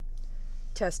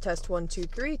Test, test, 1, 2,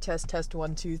 3. Test, test,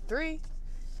 1, 2, 3.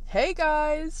 Hey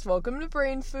guys, welcome to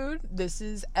Brain Food. This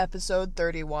is episode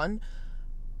 31.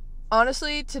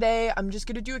 Honestly, today I'm just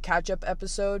gonna do a catch-up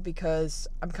episode because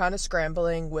I'm kind of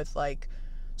scrambling with,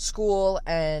 school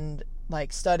and,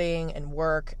 studying and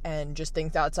work and just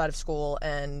things outside of school,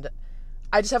 and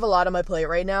I just have a lot on my plate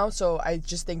right now, so I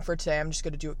just think for today I'm just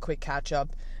gonna do a quick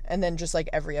catch-up, and then just,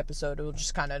 every episode it will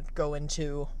just kind of go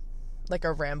into,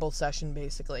 a ramble session,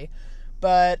 basically.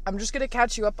 But I'm just gonna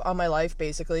catch you up on my life,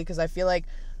 basically, because I feel like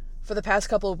for the past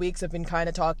couple of weeks I've been kind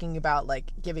of talking about,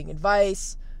 giving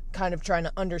advice, kind of trying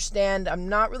to understand. I'm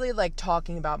not really,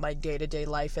 talking about my day-to-day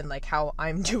life and, how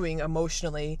I'm doing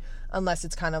emotionally, unless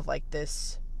it's kind of,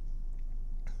 this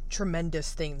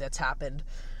tremendous thing that's happened.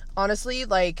 Honestly,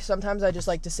 sometimes I just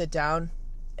like to sit down,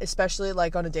 especially,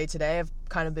 on a day today, I've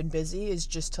kind of been busy, is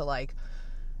just to,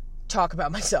 talk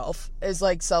about myself. Is,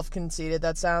 self-conceited.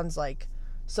 That sounds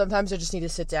sometimes I just need to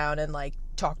sit down and,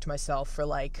 talk to myself for,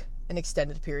 an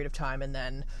extended period of time, and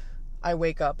then I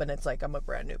wake up and it's I'm a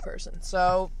brand new person.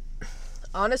 So,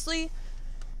 honestly,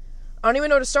 I don't even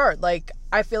know where to start.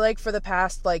 I feel for the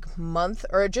past, month,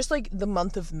 or just, the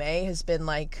month of May has been,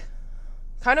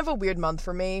 kind of a weird month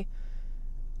for me.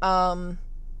 I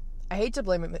hate to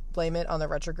blame it on the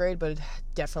retrograde, but it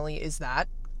definitely is that.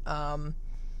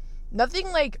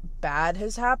 Nothing, bad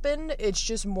has happened. It's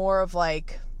just more of,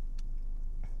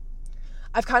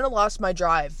 I've kind of lost my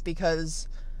drive because,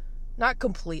 not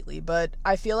completely, but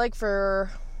I feel for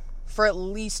at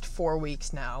least 4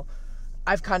 weeks now,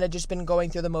 I've kind of just been going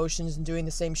through the motions and doing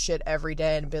the same shit every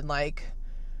day and been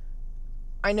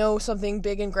I know something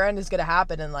big and grand is going to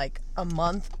happen in, a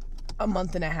month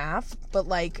and a half, but,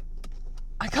 I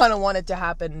kind of want it to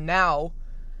happen now.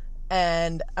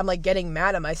 And I'm, getting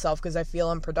mad at myself because I feel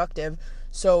unproductive.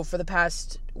 So for the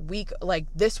past week,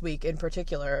 this week in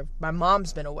particular, my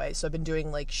mom's been away. So I've been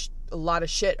doing, a lot of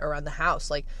shit around the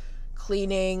house.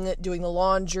 Cleaning, doing the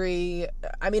laundry.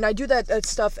 I mean, I do that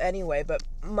stuff anyway. But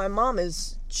my mom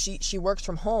she works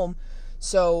from home.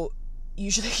 So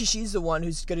usually she's the one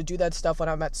who's going to do that stuff when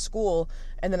I'm at school.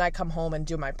 And then I come home and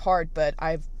do my part. But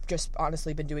I've just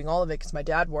honestly been doing all of it because my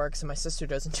dad works and my sister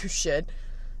doesn't do shit.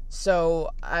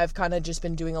 So I've kind of just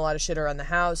been doing a lot of shit around the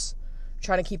house,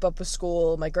 trying to keep up with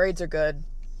school. My grades are good.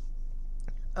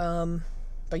 But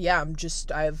yeah,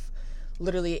 I've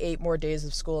literally 8 more days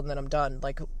of school and then I'm done,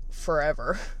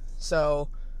 forever. So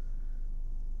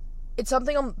it's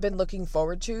something I've been looking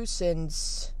forward to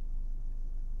since,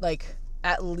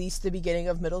 at least the beginning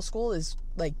of middle school, is,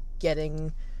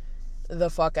 getting the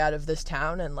fuck out of this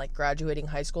town and, graduating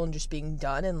high school and just being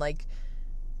done. And,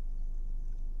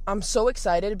 I'm so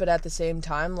excited, but at the same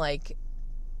time,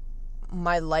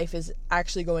 my life is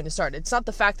actually going to start. It's not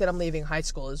the fact that I'm leaving high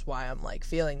school is why I'm,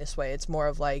 feeling this way. It's more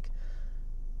of,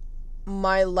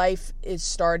 my life is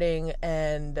starting,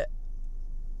 and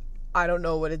I don't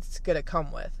know what it's gonna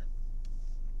come with.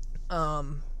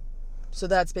 So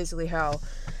that's basically how,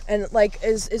 and,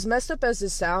 as messed up as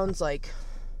this sounds,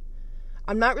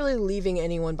 I'm not really leaving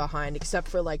anyone behind, except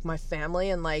for, my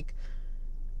family, and,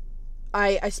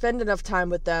 I spend enough time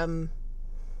with them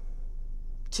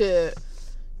to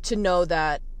know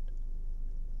that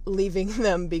leaving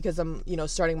them because I'm,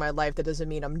 starting my life, that doesn't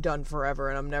mean I'm done forever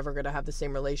and I'm never going to have the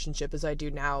same relationship as I do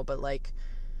now. But,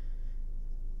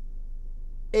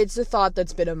 it's a thought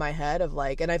that's been in my head of,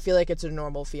 and I feel it's a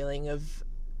normal feeling of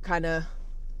kind of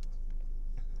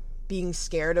being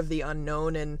scared of the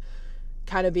unknown and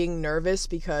kind of being nervous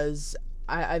because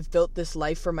I've built this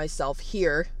life for myself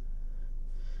here.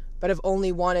 But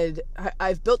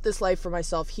I've built this life for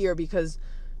myself here because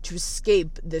to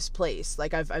escape this place.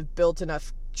 I've built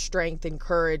enough strength and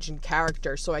courage and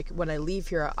character so when I leave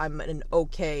here, I'm an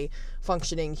okay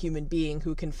functioning human being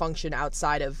who can function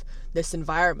outside of this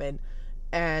environment.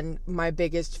 And my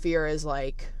biggest fear is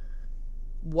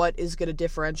what is going to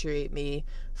differentiate me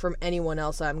from anyone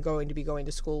else I'm going to be going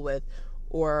to school with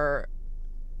or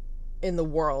in the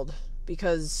world,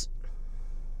 because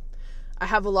I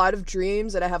have a lot of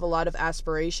dreams and I have a lot of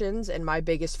aspirations, and my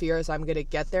biggest fear is I'm going to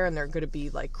get there and they're going to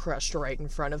be crushed right in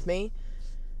front of me.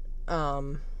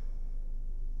 But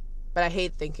I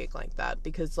hate thinking like that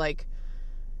because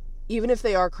even if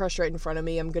they are crushed right in front of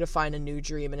me, I'm going to find a new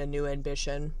dream and a new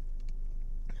ambition.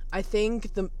 I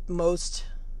think the most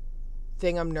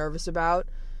thing I'm nervous about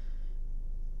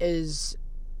is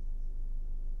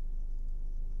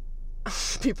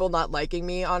people not liking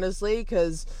me, honestly,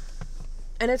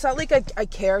 and it's not I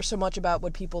care so much about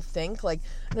what people think. And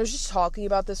I was just talking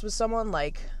about this with someone,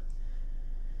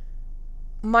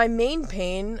 my main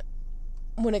pain,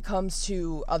 when it comes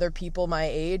to other people my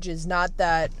age is not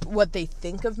that what they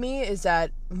think of me, is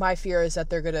that my fear is that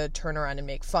they're going to turn around and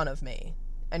make fun of me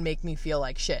and make me feel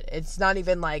like shit. It's not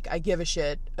even like I give a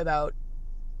shit about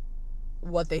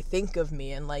what they think of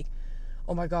me and like,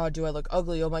 oh my god, do I look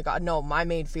ugly? Oh my god. No, my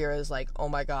main fear is like, oh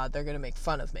my god, they're going to make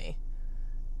fun of me.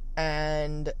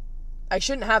 And I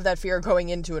shouldn't have that fear going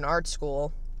into an art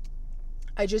school.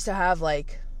 I just have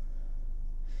like,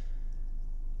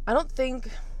 I don't think,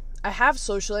 I have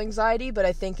social anxiety, but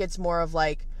I think it's more of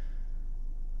like,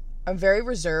 I'm very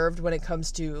reserved when it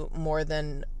comes to more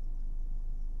than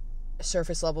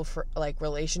surface level for like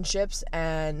relationships,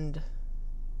 and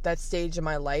that stage of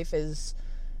my life is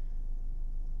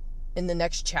in the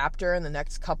next chapter in the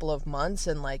next couple of months,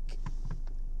 and like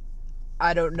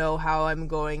I don't know how I'm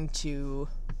going to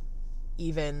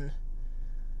even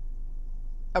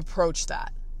approach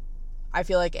that. I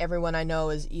feel like everyone I know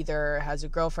is either has a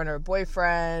girlfriend or a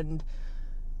boyfriend,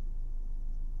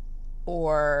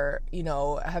 or, you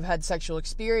know, have had sexual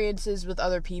experiences with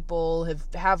other people,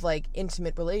 have like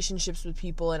intimate relationships with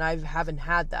people, and I haven't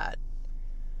had that.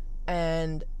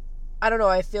 And I don't know,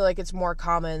 I feel like it's more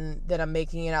common than I'm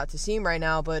making it out to seem right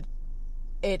now, but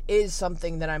it is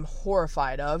something that I'm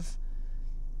horrified of.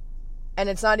 And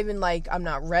it's not even like I'm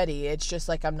not ready, it's just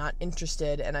like I'm not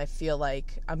interested, and I feel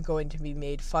like I'm going to be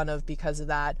made fun of because of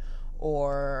that,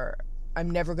 or I'm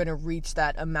never going to reach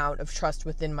that amount of trust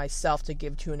within myself to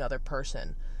give to another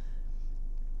person.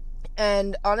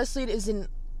 And honestly, it isn't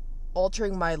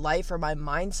altering my life or my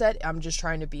mindset. I'm just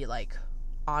trying to be like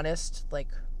honest, like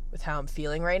with how I'm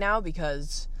feeling right now,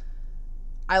 because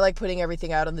I like putting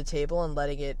everything out on the table and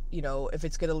letting it, you know, if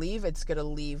it's going to leave, it's going to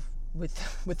leave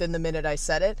within the minute I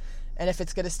said it. And if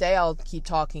it's going to stay, I'll keep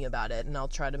talking about it and I'll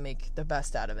try to make the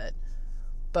best out of it.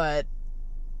 But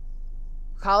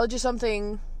college is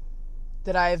something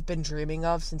that I've been dreaming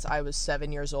of since I was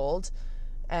 7 years old.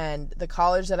 And the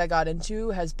college that I got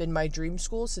into has been my dream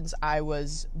school since I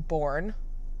was born.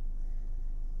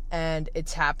 And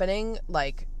it's happening,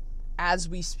 like, as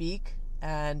we speak.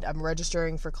 And I'm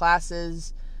registering for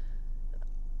classes.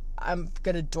 I'm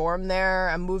gonna dorm there.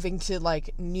 I'm moving to,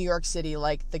 like, New York City,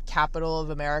 like, the capital of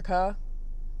America,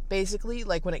 basically,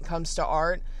 like, when it comes to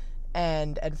art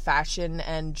and fashion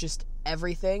and just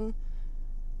everything.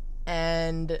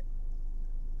 And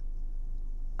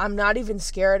I'm not even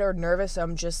scared or nervous.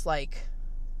 I'm just, like,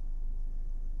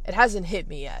 it hasn't hit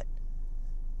me yet.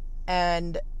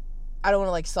 And I don't want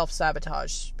to, like,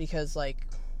 self-sabotage because, like,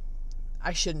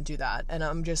 I shouldn't do that. And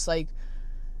I'm just, like,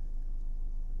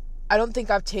 I don't think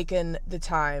I've taken the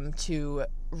time to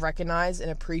recognize and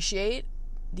appreciate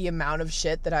the amount of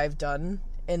shit that I've done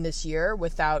in this year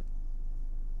without,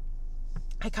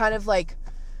 I kind of like,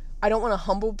 I don't want to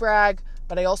humble brag,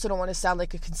 but I also don't want to sound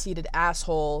like a conceited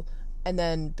asshole and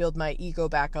then build my ego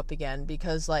back up again,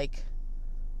 because like,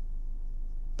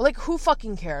 but like, who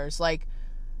fucking cares? Like,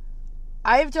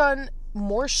 I've done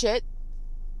more shit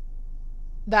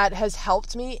that has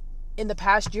helped me in the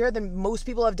past year than most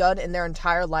people have done in their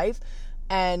entire life,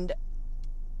 and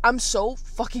I'm so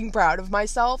fucking proud of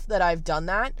myself that I've done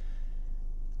that.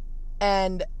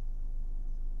 And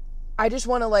I just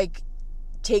want to like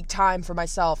take time for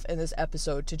myself in this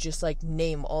episode to just like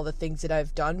name all the things that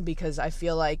I've done, because I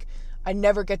feel like I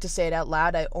never get to say it out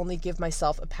loud. I only give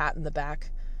myself a pat in the back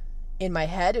in my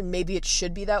head, and maybe it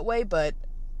should be that way, but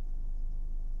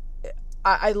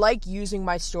I like using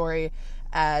my story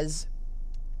as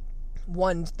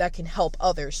one that can help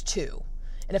others too.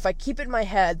 And if I keep it in my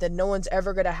head, then no one's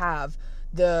ever going to have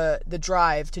the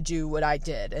drive to do what I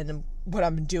did and what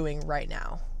I'm doing right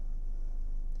now.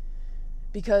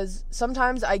 Because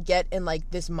sometimes I get in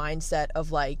like this mindset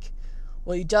of like,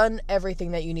 well, you've done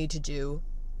everything that you need to do,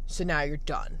 so now you're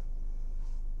done.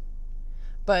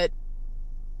 But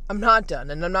I'm not done,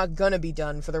 and I'm not going to be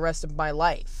done for the rest of my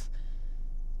life.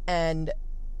 And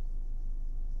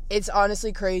it's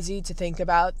honestly crazy to think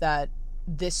about that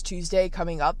this Tuesday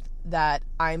coming up, that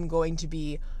I'm going to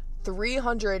be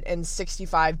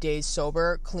 365 days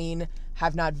sober, clean,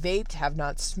 have not vaped, have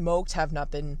not smoked, have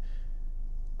not been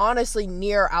honestly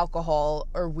near alcohol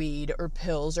or weed or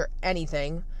pills or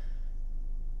anything.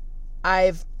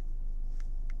 I've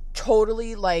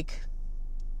totally, like,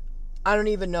 I don't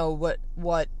even know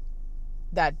what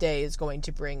that day is going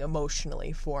to bring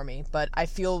emotionally for me, but I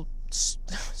feel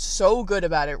so good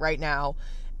about it right now.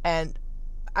 And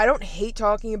I don't hate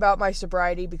talking about my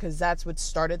sobriety, because that's what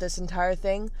started this entire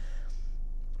thing.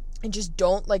 I just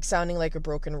don't like sounding like a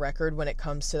broken record when it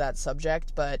comes to that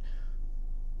subject, but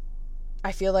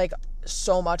I feel like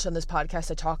so much on this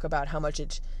podcast I talk about how much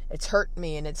it's hurt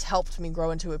me and it's helped me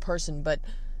grow into a person, but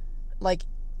like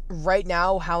right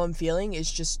now how I'm feeling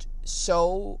is just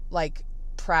so, like,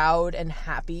 proud and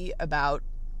happy about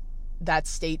that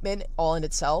statement all in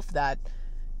itself, that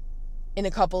in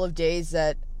a couple of days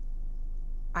that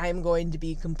I'm going to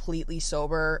be completely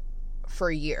sober for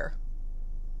a year.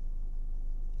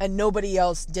 And nobody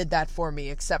else did that for me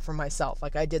except for myself.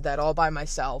 Like, I did that all by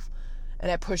myself,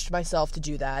 and I pushed myself to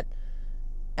do that.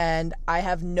 And I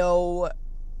have no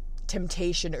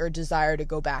temptation or desire to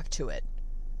go back to it.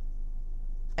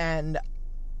 And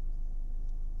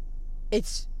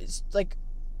it's like,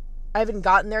 I haven't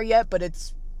gotten there yet, but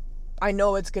I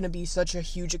know it's going to be such a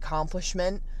huge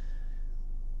accomplishment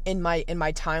in my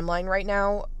timeline right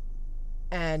now.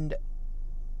 And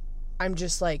I'm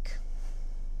just like,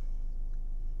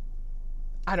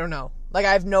 I don't know. Like,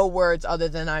 I have no words other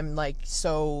than I'm, like,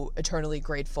 so eternally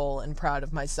grateful and proud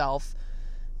of myself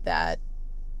that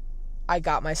I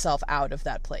got myself out of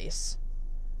that place.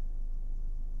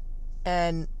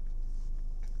 And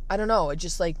I don't know, it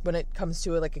just, like, when it comes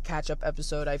to, like, a catch-up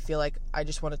episode, I feel like I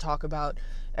just want to talk about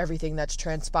everything that's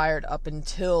transpired up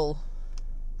until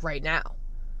right now.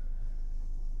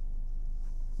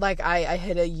 Like, I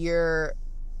hit a year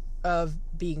of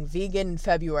being vegan in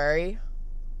February,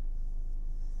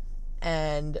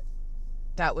 and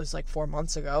that was, like, 4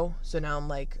 months ago. So now I'm,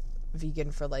 like,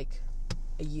 vegan for, like,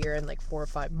 a year and, like, 4 or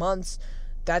 5 months.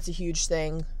 That's a huge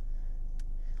thing.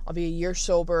 I'll be a year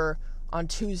sober on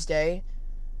Tuesday.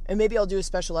 And maybe I'll do a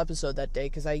special episode that day,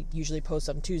 because I usually post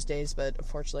on Tuesdays, but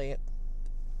unfortunately,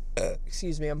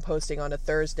 I'm posting on a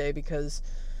Thursday because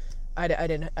I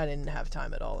didn't have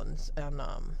time at all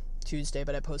on Tuesday,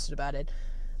 but I posted about it.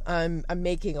 I'm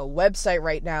making a website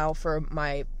right now for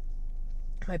my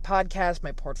podcast,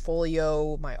 my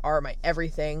portfolio, my art, my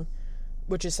everything,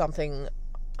 which is something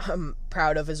I'm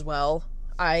proud of as well.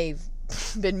 I've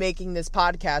been making this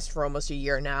podcast for almost a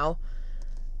year now.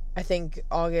 I think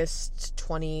August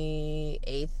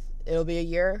 28th, it'll be a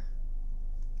year.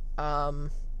 I've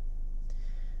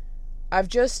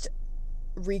just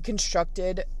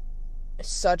reconstructed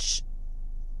such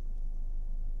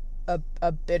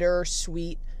a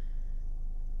bittersweet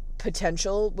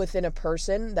potential within a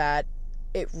person that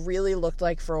it really looked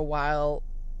like for a while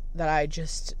that I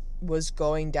just was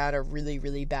going down a really,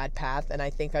 really bad path. And I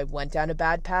think I went down a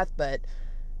bad path, but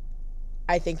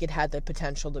I think it had the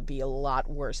potential to be a lot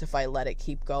worse if I let it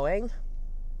keep going.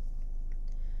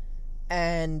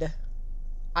 And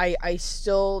I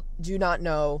still do not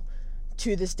know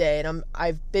to this day, and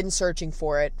I've been searching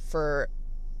for it for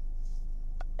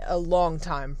a long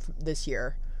time this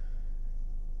year,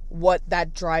 what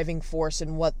that driving force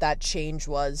and what that change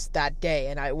was that day.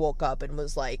 And I woke up and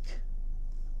was like,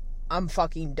 I'm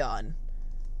fucking done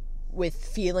with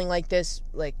feeling like this,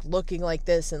 like looking like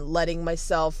this, and letting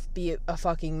myself be a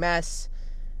fucking mess.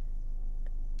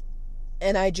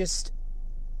 And I just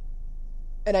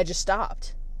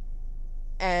stopped.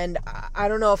 And I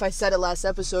don't know if I said it last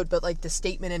episode, but, like, the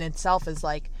statement in itself is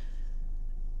like,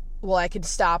 well, I can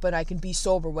stop and I can be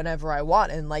sober whenever I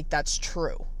want. And, like, that's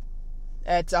true.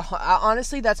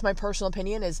 Honestly, that's my personal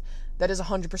opinion, that is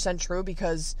 100% true,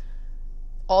 because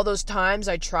all those times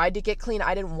I tried to get clean,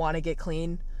 I didn't want to get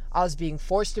clean. I was being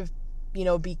forced to,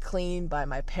 be clean by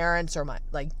my parents or my,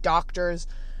 like, doctors.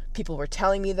 People were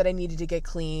telling me that I needed to get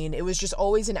clean. It was just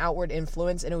always an outward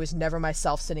influence, and it was never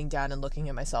myself sitting down and looking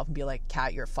at myself and be like,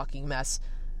 Kat, you're a fucking mess.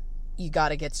 You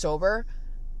gotta get sober.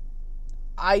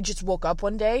 I just woke up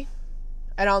one day,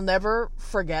 and I'll never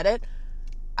forget it.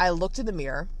 I looked in the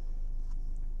mirror.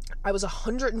 I was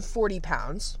 140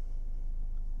 pounds.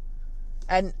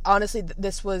 And honestly,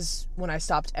 this was when I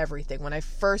stopped everything. When I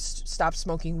first stopped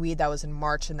smoking weed, that was in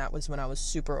March, and that was when I was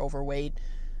super overweight.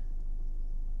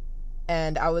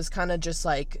 And I was kind of just,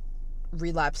 like,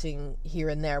 relapsing here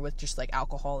and there with just, like,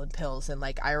 alcohol and pills. And,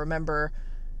 like, I remember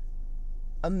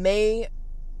it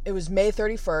was May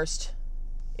 31st.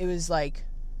 It was, like,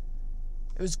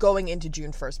 it was going into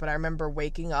June 1st. But I remember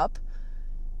waking up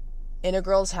in a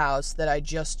girl's house that I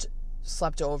just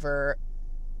slept over,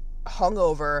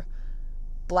 hungover,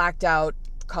 blacked out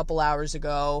a couple hours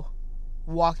ago,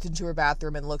 walked into her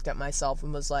bathroom and looked at myself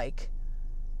and was like,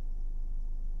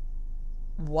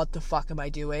 what the fuck am I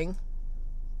doing?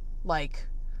 Like,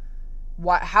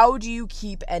 how do you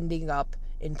keep ending up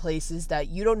in places that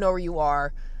you don't know where you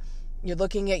are? You're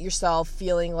looking at yourself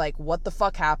feeling like, what the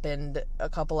fuck happened a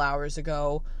couple hours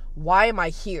ago? Why am I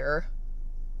here?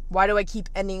 Why do I keep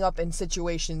ending up in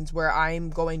situations where I'm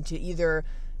going to either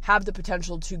have the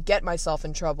potential to get myself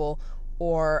in trouble,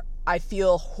 or I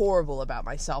feel horrible about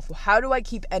myself? How do I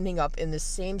keep ending up in the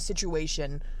same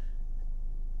situation,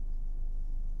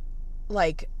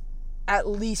 like, at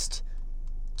least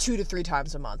 2 to 3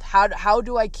 times a month. How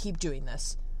do I keep doing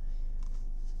this?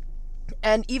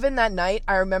 And even that night,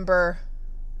 I remember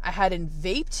I hadn't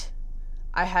vaped,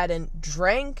 I hadn't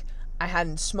drank, I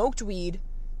hadn't smoked weed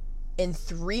in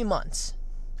 3 months.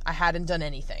 I hadn't done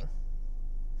anything.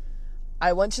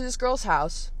 I went to this girl's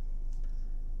house.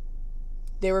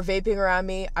 They were vaping around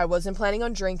me. I wasn't planning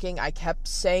on drinking. I kept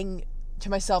saying to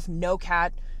myself, no,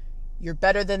 Kat, you're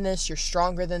better than this. You're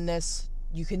stronger than this.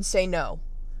 You can say no.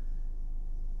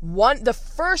 The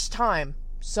first time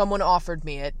someone offered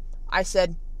me it, I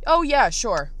said, oh yeah,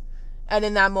 sure. And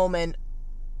in that moment,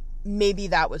 maybe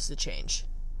that was the change.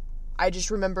 I just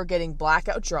remember getting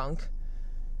blackout drunk,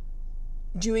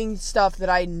 doing stuff that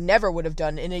I never would have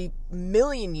done in a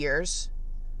million years,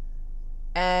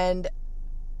 and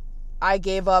I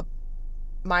gave up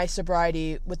my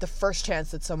sobriety with the first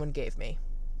chance that someone gave me.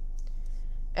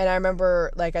 And I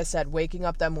remember, like I said, waking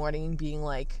up that morning and being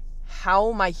like,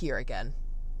 how am I here again?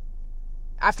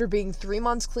 After being 3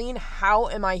 months clean, how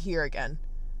am I here again?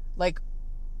 Like,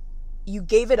 you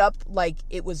gave it up like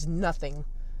it was nothing,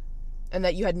 and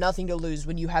that you had nothing to lose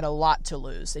when you had a lot to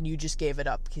lose, and you just gave it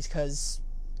up because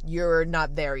you're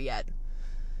not there yet.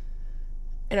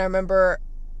 And I remember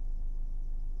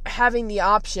having the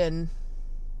option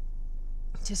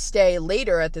to stay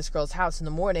later at this girl's house in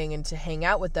the morning and to hang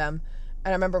out with them.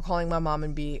 And I remember calling my mom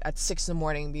and be at 6 in the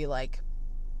morning and be like,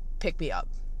 pick me up.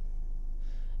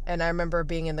 And I remember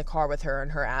being in the car with her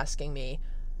and her asking me,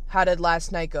 how did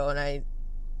last night go? And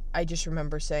I just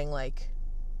remember saying, like,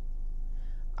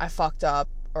 I fucked up,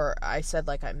 or I said,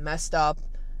 like, I messed up,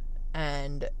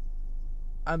 and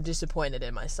I'm disappointed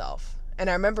in myself. And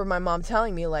I remember my mom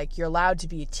telling me, like, you're allowed to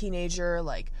be a teenager,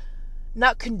 like,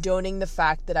 not condoning the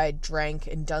fact that I drank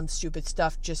and done stupid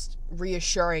stuff, just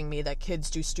reassuring me that kids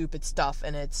do stupid stuff,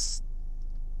 and it's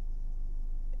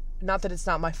not that it's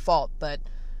not my fault, but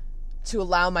to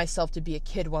allow myself to be a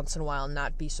kid once in a while and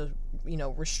not be so,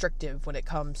 restrictive when it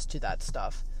comes to that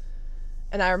stuff.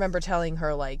 And I remember telling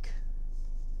her, like,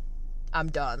 I'm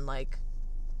done, like,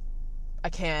 I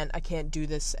can't do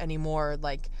this anymore,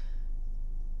 like,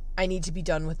 I need to be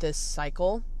done with this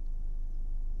cycle.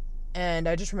 And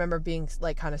I just remember being,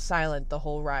 like, kind of silent the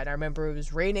whole ride. I remember it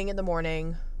was raining in the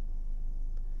morning,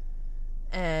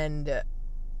 and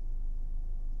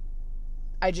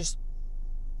I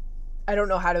don't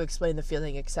know how to explain the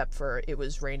feeling except for it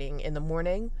was raining in the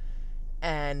morning,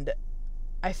 and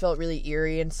I felt really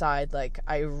eerie inside, like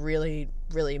I really,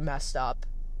 really messed up,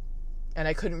 and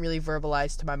I couldn't really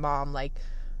verbalize to my mom, like,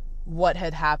 what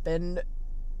had happened,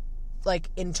 like,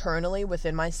 internally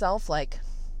within myself, like,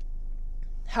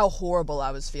 how horrible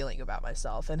I was feeling about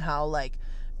myself, and how, like,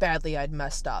 badly I'd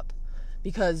messed up,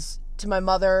 because to my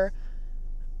mother,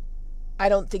 I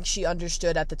don't think she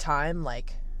understood at the time,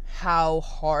 like, how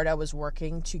hard I was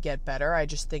working to get better. I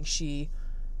just think she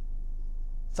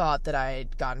thought that I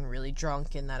had gotten really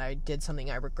drunk and that I did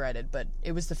something I regretted, but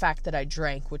it was the fact that I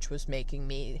drank which was making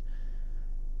me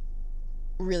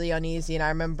really uneasy. And I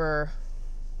remember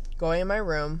going in my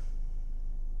room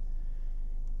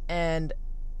and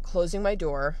closing my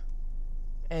door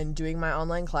and doing my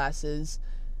online classes,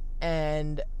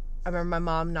 and I remember my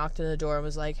mom knocked on the door and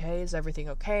was like, hey, is everything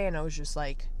okay? And I was just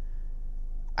like,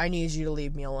 I need you to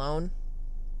leave me alone.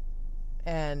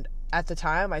 And at the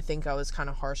time, I think I was kind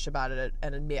of harsh about it,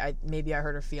 and maybe I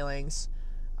hurt her feelings.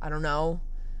 I don't know.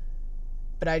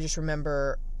 But I just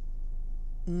remember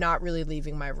not really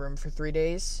leaving my room for 3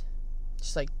 days.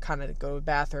 Just, like, kind of go to the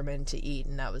bathroom and to eat,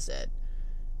 and that was it.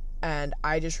 And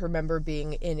I just remember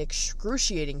being in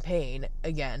excruciating pain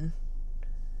again,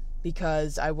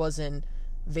 because I wasn't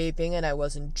vaping and I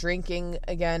wasn't drinking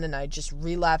again, and I just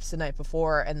relapsed the night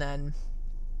before, and then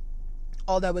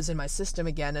all that was in my system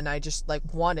again, and I just, like,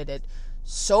 wanted it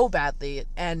so badly.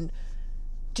 And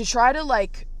to try to,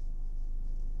 like,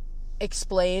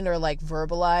 explain or, like,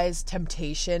 verbalize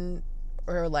temptation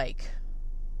or, like,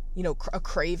 a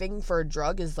craving for a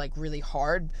drug is, like, really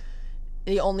hard.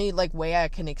 The only, like, way I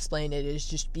can explain it is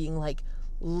just being, like,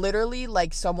 literally,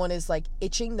 like, someone is, like,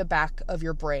 itching the back of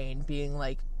your brain, being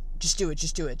like, just do it,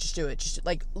 just do it, just do it, just,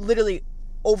 like, literally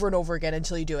over and over again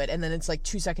until you do it, and then it's, like,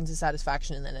 2 seconds of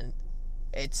satisfaction, and then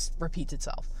it repeats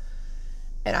itself.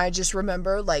 And I just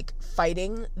remember, like,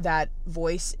 fighting that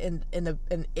voice in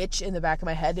an itch in the back of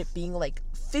my head, it being, like,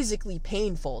 physically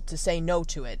painful to say no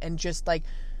to it, and just, like,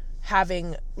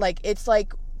 having, like, it's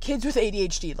like kids with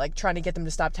ADHD, like, trying to get them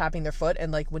to stop tapping their foot,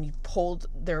 and, like, when you pulled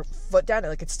their foot down,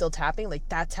 like, it's still tapping, like,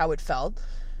 that's how it felt.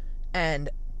 And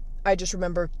I just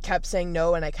remember kept saying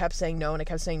no, and I kept saying no, and I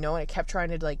kept saying no, and I kept trying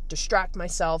to, like, distract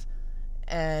myself.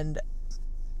 And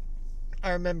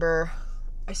I remember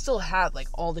I still had, like,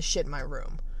 all the shit in my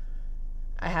room.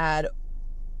 I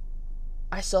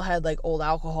still had, like, old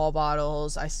alcohol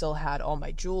bottles. I still had all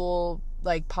my Juul,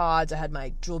 like, pods. I had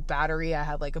my Juul battery. I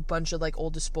had, like, a bunch of, like,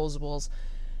 old disposables.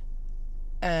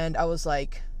 And I was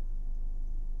like,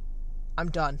 I'm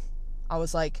done. I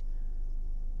was like,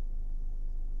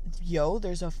 yo,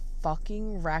 there's a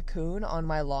fucking raccoon on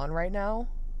my lawn right now.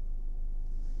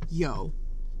 Yo.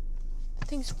 That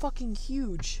thing's fucking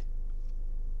huge.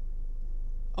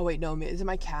 Oh, wait, no, is it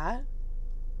my cat?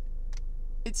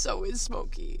 It so is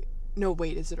Smokey. No,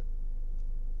 wait, is it?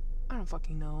 I don't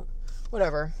fucking know.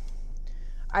 Whatever.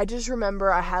 I just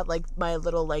remember I had, like, my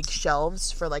little, like,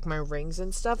 shelves for, like, my rings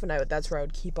and stuff, and that's where I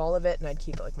would keep all of it, and I'd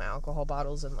keep, like, my alcohol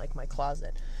bottles in, like, my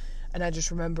closet. And I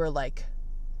just remember, like,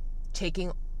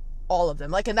 taking all of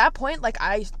them. Like, at that point, like,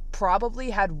 I probably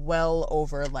had well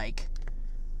over, like,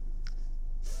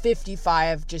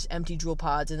 55 just empty Juul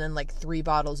pods, and then, like, 3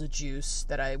 bottles of juice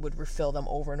that I would refill them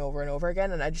over and over and over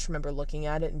again. And I just remember looking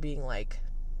at it and being like,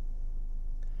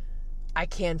 I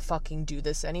can't fucking do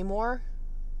this anymore.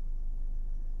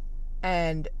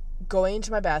 And going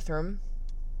into my bathroom,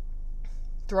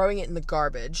 throwing it in the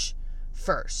garbage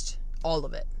first. All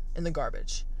of it in the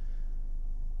garbage.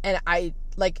 And I,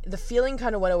 like, the feeling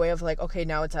kind of went away of, like, okay,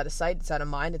 now it's out of sight, it's out of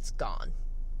mind, it's gone.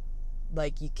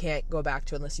 Like, you can't go back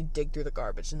to it unless you dig through the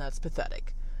garbage, and that's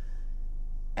pathetic.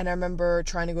 And I remember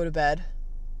trying to go to bed,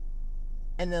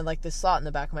 and then, like, this thought in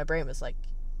the back of my brain was like,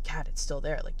 Kat, it's still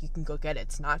there. Like, you can go get it.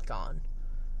 It's not gone.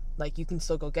 Like, you can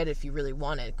still go get it if you really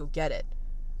want it. Go get it.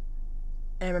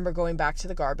 And I remember going back to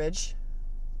the garbage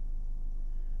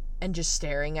and just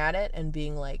staring at it and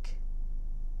being like,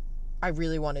 I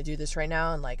really want to do this right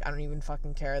now, and, like, I don't even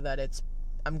fucking care that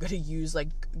I'm gonna use, like,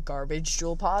 garbage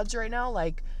Juul pods right now.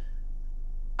 Like,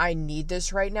 I need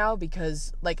this right now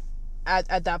because, like,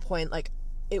 at that point, like,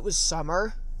 it was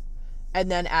summer, and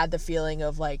then add the feeling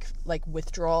of, like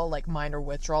withdrawal, like, minor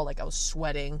withdrawal, like, I was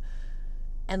sweating,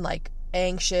 and, like,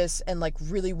 anxious, and, like,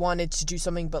 really wanted to do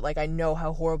something, but, like, I know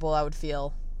how horrible I would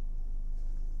feel,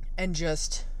 and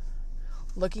just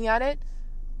looking at it,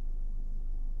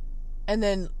 and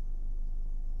then,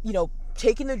 you know,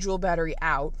 taking the Juul battery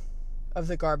out of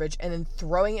the garbage, and then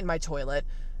throwing it in my toilet,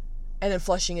 and then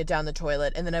flushing it down the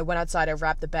toilet, and then I went outside, I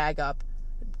wrapped the bag up,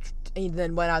 and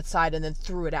then went outside, and then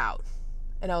threw it out.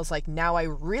 And I was like, now I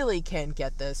really can't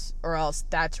get this, or else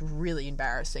that's really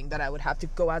embarrassing that I would have to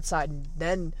go outside and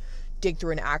then dig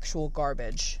through an actual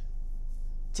garbage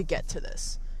to get to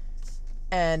this.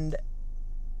 And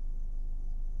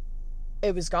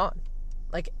it was gone.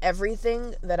 Like,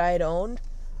 everything that I had owned,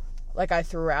 like, I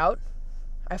threw out.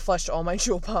 I flushed all my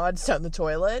Juul pods down the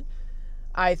toilet.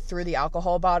 I threw the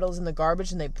alcohol bottles in the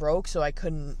garbage and they broke, so I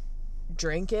couldn't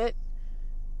drink it.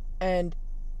 And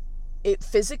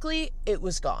it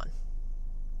was gone.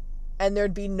 And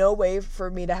there'd be no way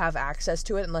for me to have access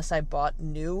to it unless I bought a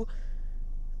new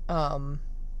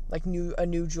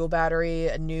Juul battery,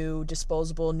 a new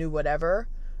disposable, new whatever.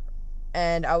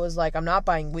 And I was like, I'm not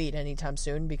buying weed anytime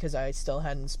soon because I still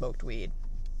hadn't smoked weed.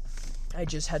 I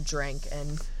just had drank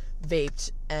and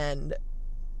vaped, and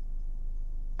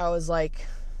I was like,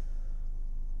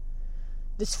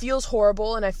 this feels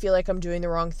horrible, and I feel like I'm doing the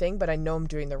wrong thing, but I know I'm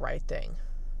doing the right thing.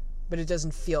 But it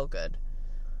doesn't feel good.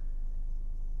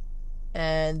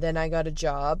 And then I got a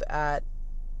job at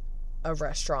a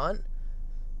restaurant,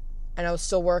 and I was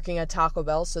still working at Taco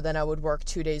Bell, so then I would work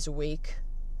 2 days a week.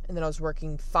 And then I was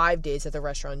working 5 days at the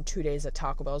restaurant and 2 days at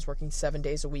Taco Bell. I was working 7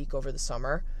 days a week over the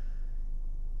summer.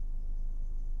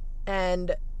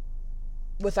 And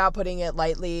without putting it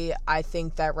lightly, I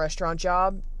think that restaurant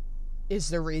job is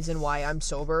the reason why I'm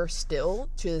sober still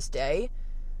to this day.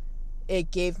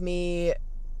 It gave me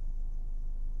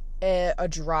a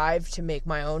drive to make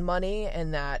my own money,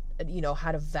 and that, you know,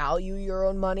 how to value your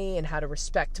own money and how to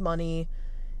respect money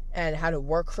and how to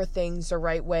work for things the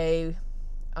right way.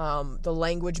 The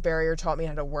language barrier taught me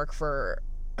how to work for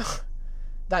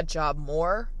that job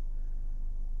more.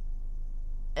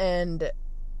 And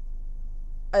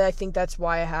I think that's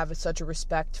why I have such a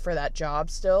respect for that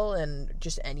job still, and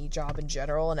just any job in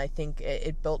general. And I think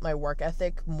it built my work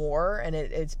ethic more, and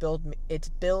it's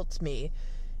built me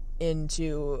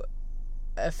into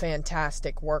a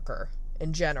fantastic worker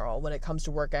in general. When it comes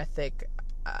to work ethic,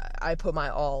 I put my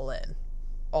all in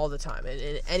all the time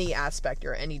in any aspect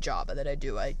or any job that I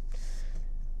do.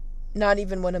 Not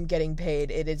even when I'm getting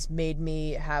paid, it has made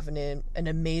me have an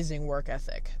amazing work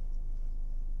ethic.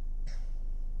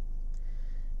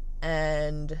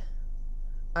 And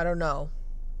I don't know.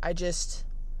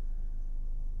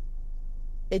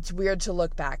 It's weird to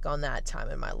look back on that time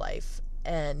in my life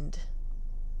and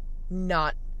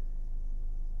not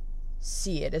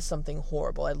see it as something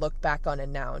horrible. I look back on it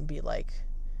now and be like,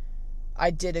 I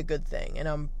did a good thing, and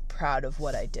I'm proud of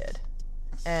what I did.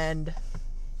 And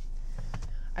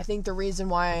I think the reason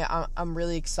why I'm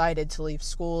really excited to leave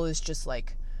school is just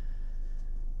like,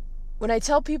 when I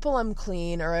tell people I'm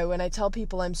clean, or when I tell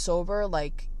people I'm sober,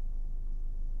 like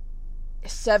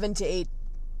 7 to 8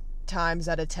 times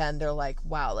out of 10, they're like,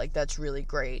 wow, like that's really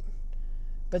great.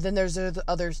 But then there's the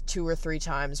other 2 or 3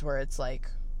 times where it's like,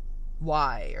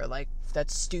 why? Or like,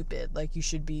 that's stupid. Like, you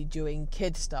should be doing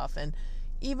kid stuff. And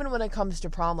even when it comes to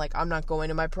prom, like, I'm not going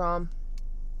to my prom.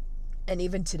 And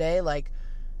even today, like,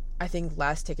 I think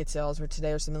last ticket sales were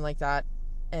today or something like that.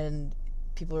 And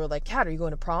people were like, Kat, are you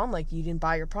going to prom? Like, you didn't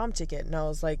buy your prom ticket. And I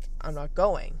was like, I'm not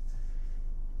going.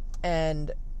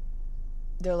 And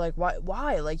they're like,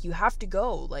 why? Like, you have to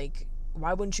go. Like,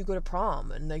 why wouldn't you go to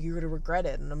prom? And like, you're going to regret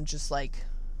it. And I'm just like,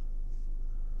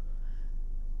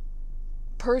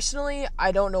 personally,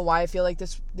 I don't know why I feel like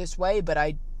this way, but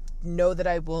I know that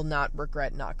I will not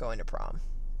regret not going to prom.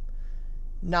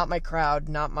 Not my crowd,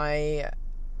 not my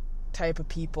type of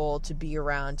people to be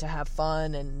around, to have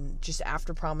fun, and just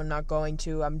after prom I'm not going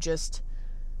to.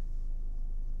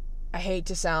 I hate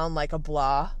to sound like a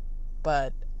blah,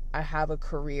 but I have a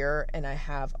career and I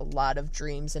have a lot of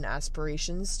dreams and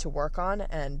aspirations to work on,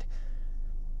 and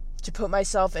to put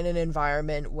myself in an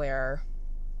environment where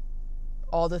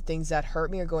all the things that hurt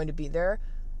me are going to be there,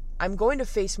 I'm going to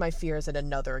face my fears at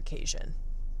another occasion.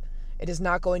 It is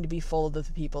not going to be full of the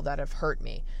people that have hurt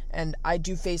me. And I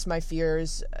do face my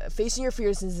fears. Facing your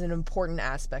fears is an important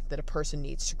aspect that a person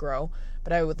needs to grow,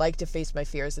 but I would like to face my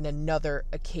fears in another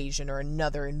occasion or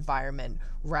another environment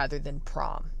rather than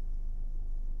prom.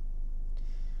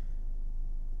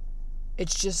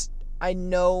 It's just, I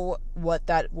know what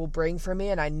that will bring for me,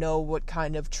 and I know what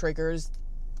kind of triggers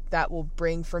that will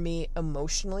bring for me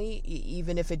emotionally.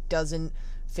 Even if it doesn't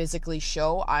physically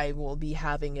show, I will be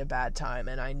having a bad time,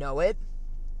 and I know it.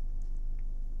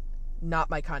 Not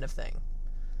my kind of thing.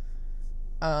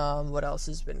 What else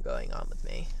has been going on with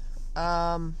me?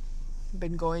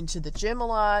 Been going to the gym a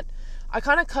lot. I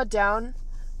kind of cut down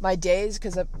my days,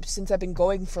 because since I've been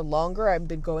going for longer, I've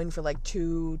been going for like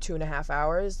 2.5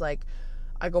 hours. Like,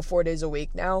 I go 4 days a week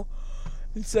now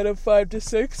instead of 5 to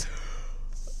 6.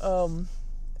 And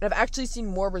I've actually seen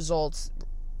more results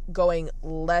going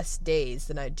less days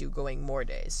than I do going more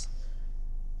days.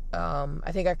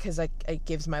 I think because it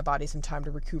gives my body some time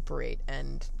to recuperate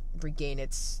and regain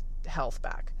its health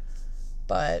back.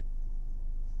 But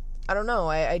I don't know.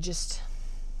 I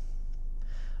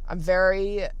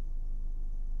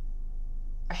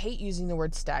hate using the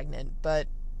word stagnant, but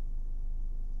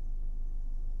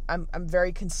I'm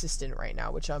very consistent right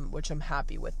now, which I'm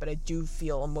happy with. But I do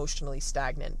feel emotionally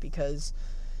stagnant because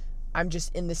I'm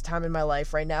just in this time in my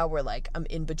life right now where, like, I'm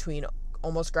in between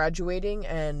almost graduating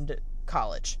and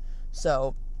college.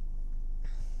 So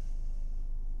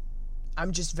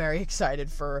I'm just very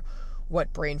excited for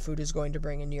what Brain Food is going to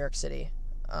bring in New York City.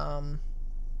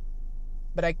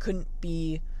 But I couldn't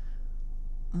be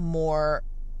more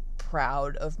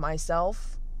proud of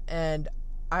myself, and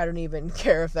I don't even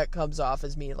care if that comes off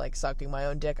as me, like, sucking my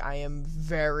own dick. I am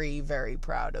very, very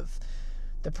proud of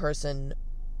the person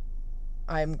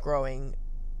I'm growing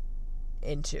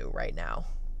into right now.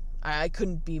 I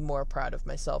couldn't be more proud of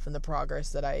myself and the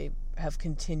progress that I have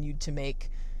continued to make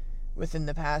within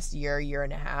the past year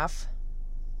and a half.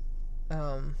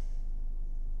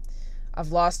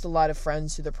 I've lost a lot of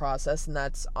friends through the process, and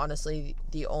that's honestly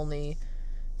the only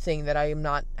thing that I am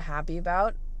not happy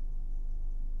about.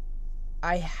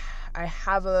 I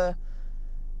have a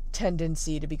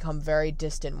tendency to become very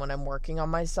distant when I'm working on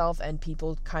myself, and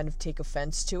people kind of take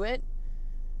offense to it.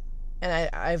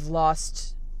 And I've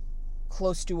lost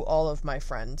close to all of my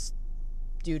friends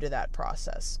due to that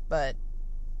process. But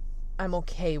I'm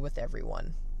okay with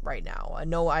everyone right now. I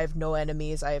know I have no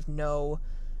enemies. I have no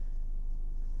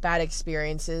bad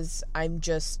experiences. I'm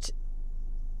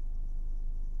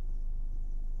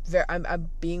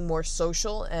being more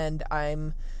social, and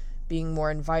I'm being more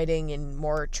inviting and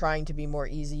more trying to be more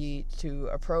easy to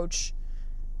approach.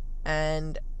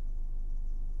 And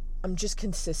I'm just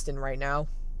consistent right now.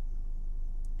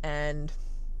 And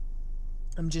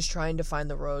I'm just trying to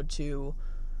find the road to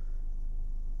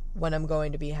when I'm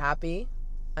going to be happy.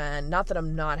 And not that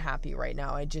I'm not happy right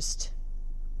now. I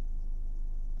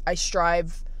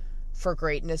strive for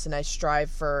greatness, and I strive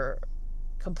for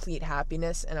complete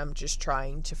happiness, and I'm just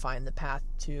trying to find the path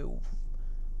to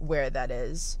where that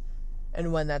is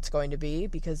and when that's going to be,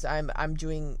 because I'm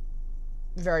doing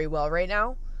very well right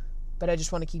now, but I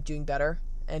just want to keep doing better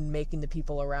and making the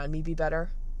people around me be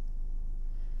better.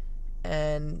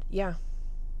 And yeah,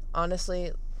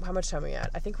 honestly, how much time are we at?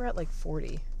 I think we're at like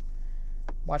 40.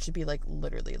 Watch it be like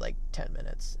literally like 10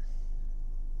 minutes.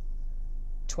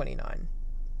 29.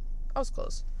 I was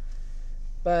close.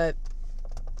 But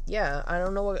yeah, I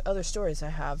don't know what other stories I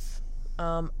have.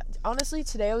 Honestly,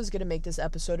 today I was gonna make this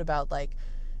episode about like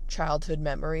childhood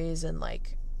memories and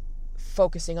like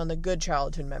focusing on the good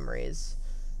childhood memories,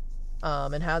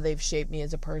 and how they've shaped me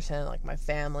as a person, like my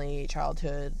family,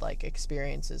 childhood, like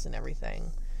experiences and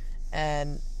everything.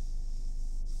 And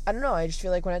I don't know, I just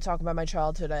feel like when I talk about my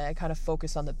childhood, I kind of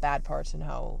focus on the bad parts and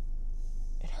how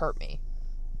it hurt me,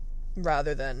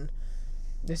 rather than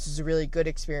this is a really good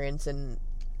experience and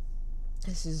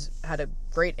this has had a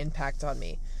great impact on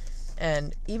me.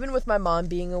 And even with my mom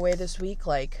being away this week,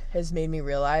 like, has made me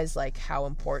realize, like, how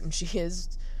important she is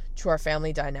to our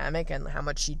family dynamic and how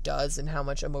much she does and how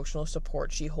much emotional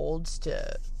support she holds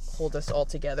to hold us all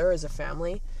together as a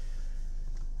family.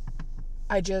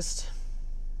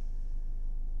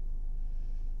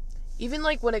 Even,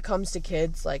 like, when it comes to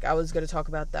kids, like, I was going to talk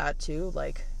about that, too.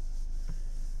 Like,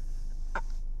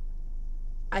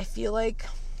 I feel like,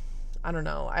 I don't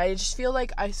know. I just feel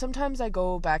like sometimes I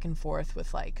go back and forth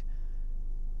with, like,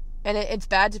 and it's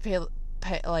bad to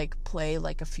play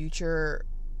like a future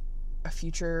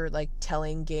like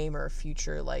telling game, or a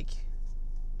future like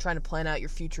trying to plan out your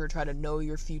future, try to know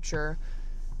your future,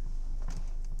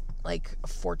 like a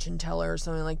fortune teller or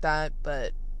something like that.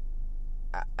 But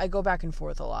I go back and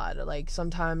forth a lot. Like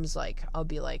sometimes like I'll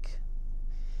be like,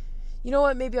 you know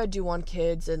what, maybe I do want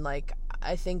kids, and like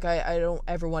I think I don't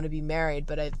ever want to be married,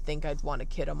 but I think I'd want a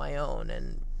kid on my own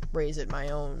and raise it my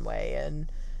own way.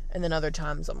 And then other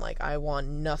times I'm like, I want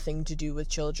nothing to do with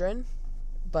children.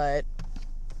 But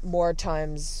more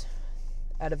times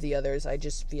out of the others, I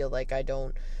just feel like I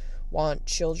don't want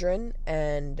children.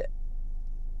 And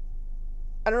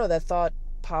I don't know, that thought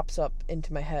pops up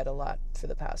into my head a lot for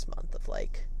the past month of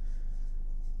like,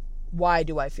 why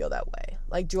do I feel that way?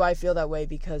 Like, do I feel that way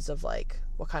because of like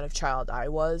what kind of child I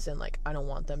was, and like I don't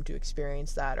want them to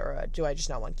experience that? Or do I just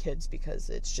not want kids because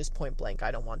it's just point blank,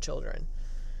 I don't want children?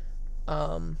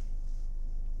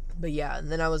 But yeah, and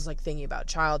then I was like thinking about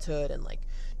childhood and like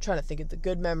trying to think of the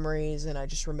good memories, and I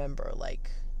just remember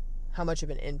like how much of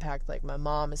an impact like my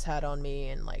mom has had on me,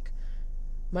 and like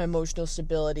my emotional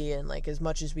stability, and like as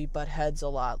much as we butt heads a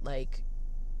lot, like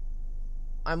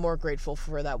I'm more grateful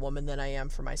for that woman than I am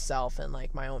for myself and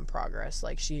like my own progress.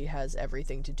 Like she has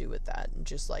everything to do with that, and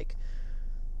just like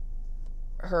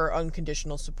her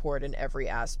unconditional support in every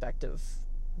aspect of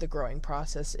the growing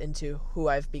process into who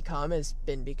I've become has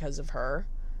been because of her,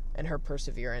 and her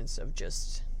perseverance of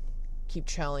just keep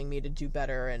challenging me to do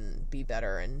better and be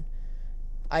better. And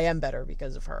I am better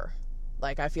because of her.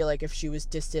 Like, I feel like if she was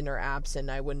distant or absent,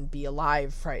 I wouldn't be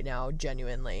alive right now,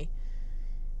 genuinely.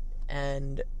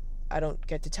 And I don't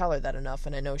get to tell her that enough,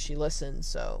 and I know she listens,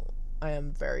 so I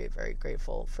am very, very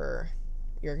grateful for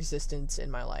your existence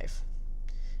in my life.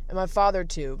 And my father,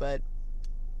 too, but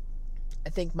I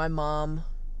think my mom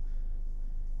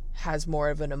has more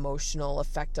of an emotional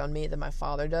effect on me than my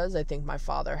father does. I think my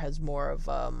father has more of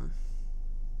a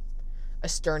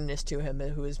sternness to him,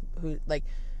 who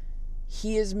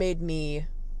he has made me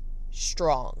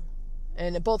strong,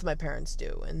 and both my parents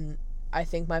do. And I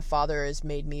think my father has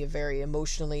made me a very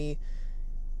emotionally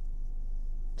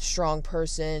strong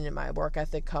person, and my work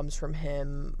ethic comes from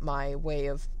him. My way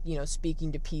of,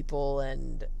 speaking to people,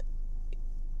 and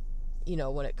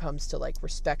when it comes to like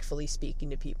respectfully speaking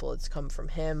to people, it's come from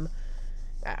him.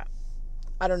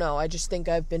 I don't know, I just think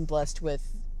I've been blessed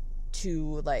with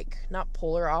two, like, not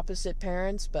polar opposite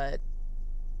parents, but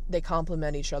they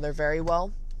complement each other very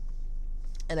well.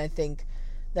 And I think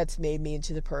that's made me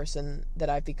into the person that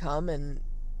I've become. And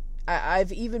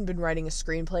I've even been writing a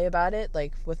screenplay about it,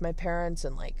 like with my parents,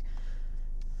 and like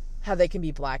how they can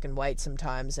be black and white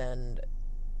sometimes. And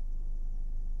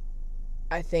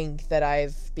I think that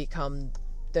I've become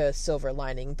the silver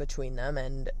lining between them.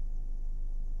 And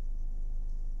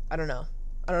I don't know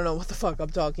what the fuck I'm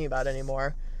talking about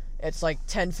anymore. It's like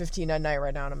 10:15 at night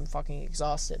right now, and I'm fucking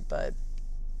exhausted. But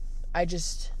I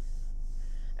just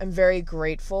am very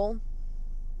grateful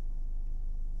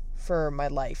for my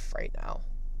life right now.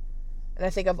 And I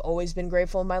think I've always been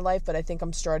grateful in my life, but I think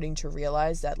I'm starting to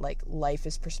realize that like life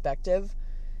is perspective,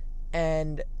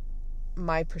 and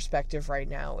my perspective right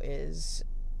now is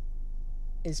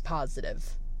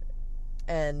positive.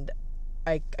 And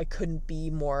I couldn't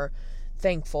be more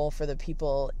thankful for the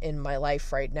people in my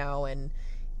life right now. And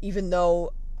even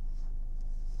though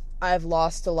I've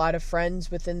lost a lot of friends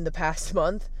within the past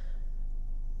month,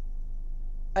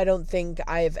 I don't think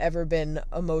I have ever been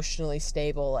emotionally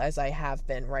stable as I have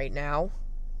been right now.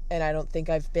 And I don't think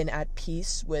I've been at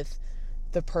peace with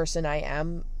the person I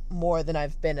am more than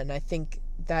I've been. And I think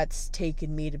that's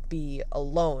taken me to be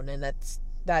alone, and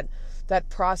that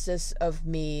process of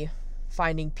me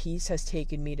finding peace has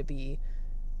taken me to be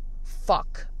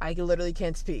I literally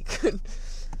can't speak.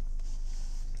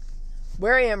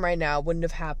 Where I am right now wouldn't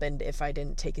have happened if I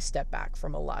didn't take a step back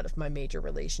from a lot of my major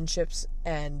relationships,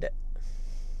 and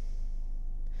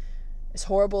as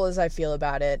horrible as I feel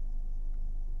about it,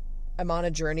 I'm on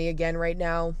a journey again right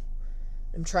now.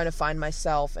 I'm trying to find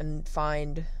myself and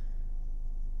find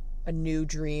a new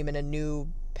dream and a new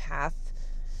path,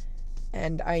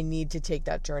 and I need to take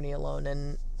that journey alone,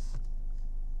 and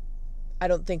I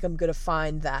don't think I'm going to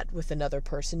find that with another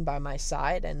person by my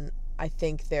side, and I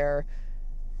think their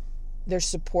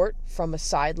support from a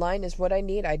sideline is what I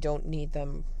need. I don't need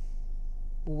them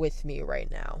with me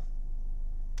right now.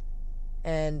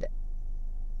 And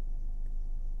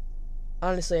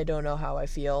honestly, I don't know how I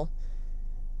feel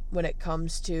when it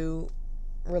comes to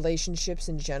relationships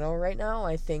in general right now.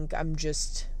 I think I'm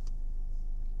just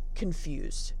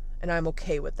confused, and I'm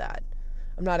okay with that.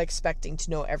 I'm not expecting to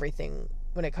know everything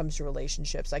when it comes to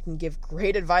relationships. I can give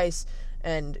great advice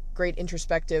and great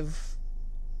introspective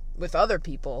with other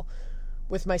people.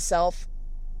 With myself,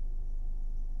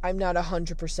 I'm not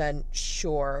 100%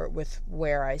 sure with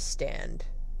where I stand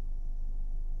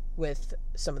with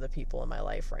some of the people in my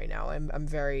life right now. I'm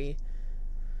very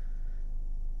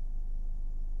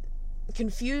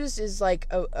confused is like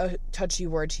a touchy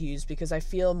word to use, because I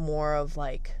feel more of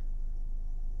like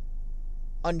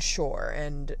unsure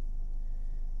and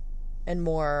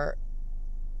more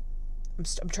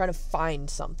I'm trying to find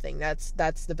something. That's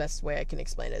the best way I can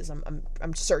explain it. Is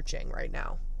I'm searching right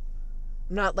now.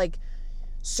 I'm not like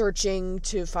searching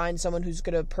to find someone who's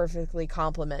going to perfectly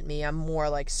compliment me. I'm more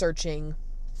like searching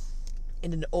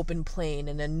in an open plain,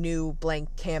 in a new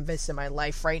blank canvas in my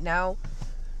life right now.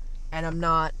 And I'm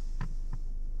not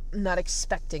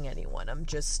expecting anyone. I'm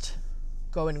just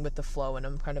going with the flow, and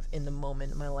I'm kind of in the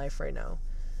moment in my life right now.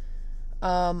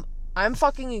 I'm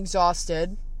fucking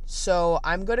exhausted, so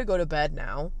I'm going to go to bed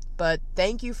now. But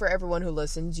thank you for everyone who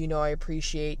listens. You know I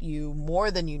appreciate you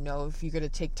more than you know if you're going to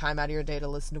take time out of your day to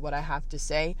listen to what I have to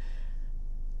say.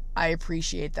 I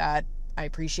appreciate that. I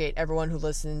appreciate everyone who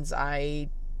listens. I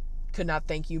could not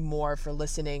thank you more for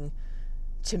listening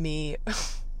to me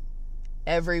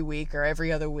every week or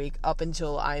every other week up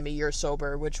until I'm a year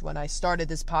sober, which when I started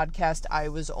this podcast, I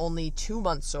was only 2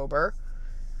 months sober.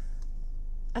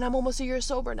 And I'm almost a year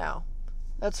sober now.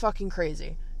 That's fucking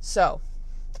crazy. So,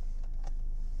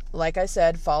 like I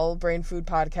said, follow Brain Food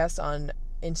Podcast on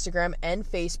Instagram and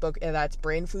Facebook. And that's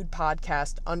Brain Food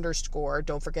Podcast _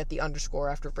 Don't forget the underscore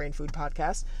after Brain Food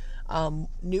Podcast.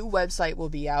 New website will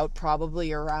be out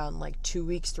probably around like 2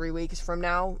 weeks, 3 weeks from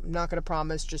now. I'm not going to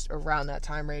promise, just around that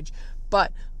time range.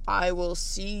 But I will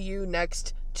see you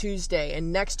next Tuesday.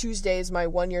 And next Tuesday is my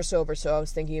 1 year sober, so I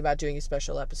was thinking about doing a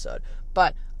special episode.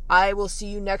 But I will see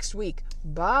you next week.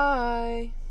 Bye.